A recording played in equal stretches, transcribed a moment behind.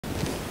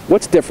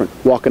What's different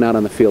walking out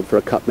on the field for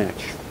a cup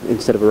match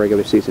instead of a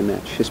regular season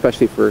match,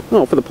 especially for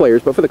the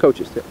players, but for the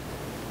coaches too?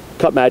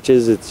 Cup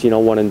matches, it's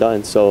one and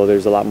done, so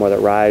there's a lot more that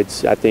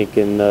rides. I think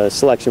in the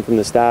selection from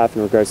the staff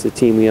in regards to the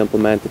team we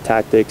implement, the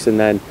tactics, and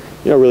then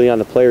really on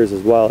the players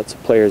as well. It's a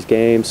players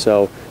game,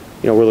 so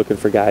we're looking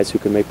for guys who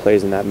can make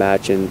plays in that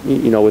match, and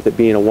with it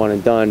being a one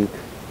and done,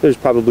 there's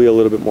probably a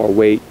little bit more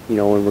weight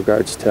in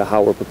regards to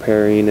how we're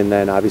preparing, and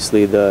then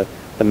obviously the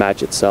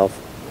match itself.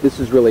 This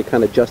is really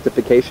kind of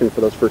justification for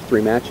those first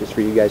 3 matches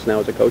for you guys now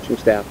as a coaching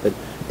staff. That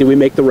did we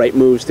make the right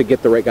moves to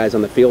get the right guys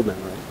on the field now,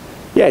 right?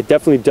 Yeah,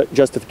 definitely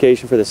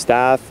justification for the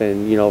staff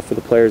and for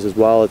the players as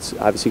well. It's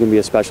obviously going to be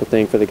a special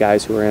thing for the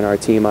guys who are in our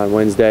team on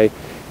Wednesday.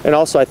 And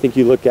also, I think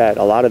you look at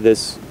a lot of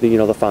this.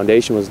 The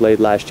foundation was laid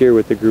last year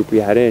with the group we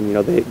had in.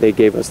 They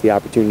gave us the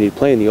opportunity to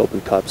play in the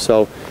Open Cup.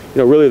 So,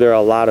 really there are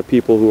a lot of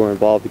people who are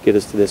involved to get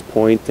us to this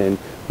point, and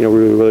we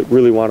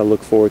really want to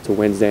look forward to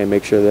Wednesday and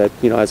make sure that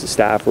as a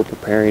staff we're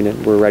preparing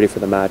and we're ready for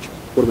the match.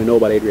 What do we know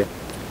about Adria?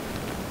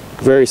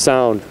 Very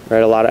sound,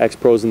 right? A lot of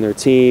ex-pros in their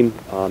team.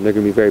 They're going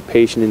to be very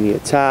patient in the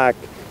attack,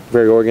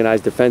 very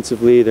organized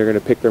defensively. They're going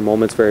to pick their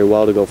moments very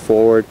well to go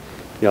forward.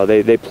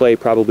 They play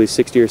probably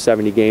 60 or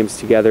 70 games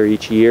together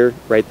each year,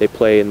 right? They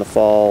play in the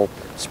fall,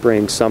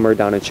 spring, summer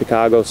down in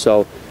Chicago.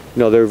 So,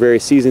 they're a very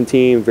seasoned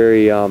team,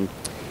 very,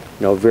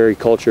 very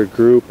cultured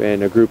group,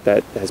 and a group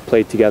that has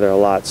played together a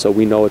lot. So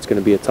we know it's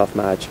going to be a tough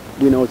match.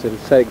 We know it's an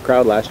exciting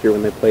crowd last year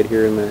when they played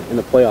here in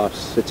the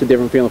playoffs. It's a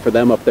different feeling for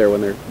them up there when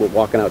they're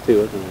walking out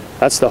too, isn't it?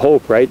 That's the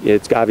hope, right?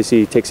 It's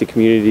obviously it takes a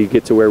community to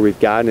get to where we've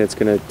gotten. It's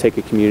going to take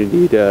a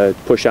community to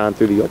push on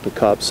through the Open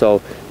Cup.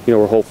 So,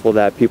 we're hopeful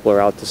that people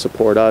are out to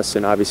support us,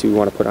 and obviously we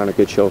want to put on a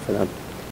good show for them.